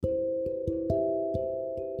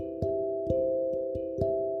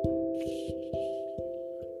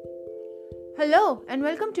Hello and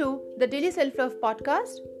welcome to the Daily Self-Love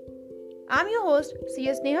Podcast. I'm your host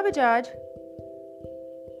CS Neha Bajaj,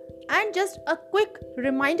 and just a quick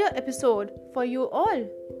reminder episode for you all.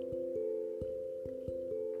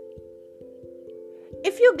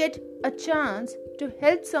 If you get a chance to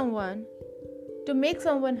help someone, to make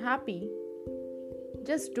someone happy,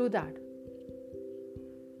 just do that.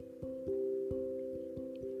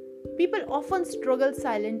 People often struggle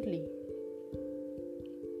silently,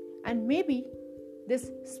 and maybe this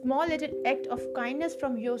small little act of kindness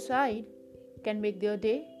from your side can make their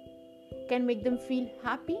day, can make them feel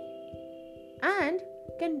happy, and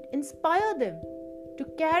can inspire them to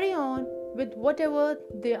carry on with whatever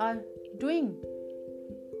they are doing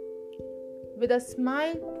with a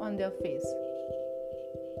smile on their face.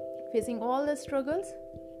 Facing all the struggles,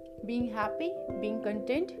 being happy, being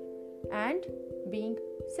content, and being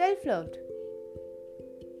self-loved.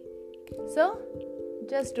 So,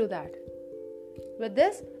 just do that. With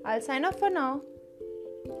this, I'll sign off for now.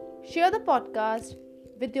 Share the podcast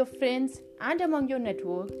with your friends and among your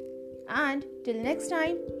network. And till next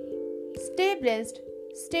time, stay blessed,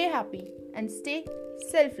 stay happy, and stay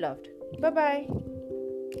self-loved. Bye-bye.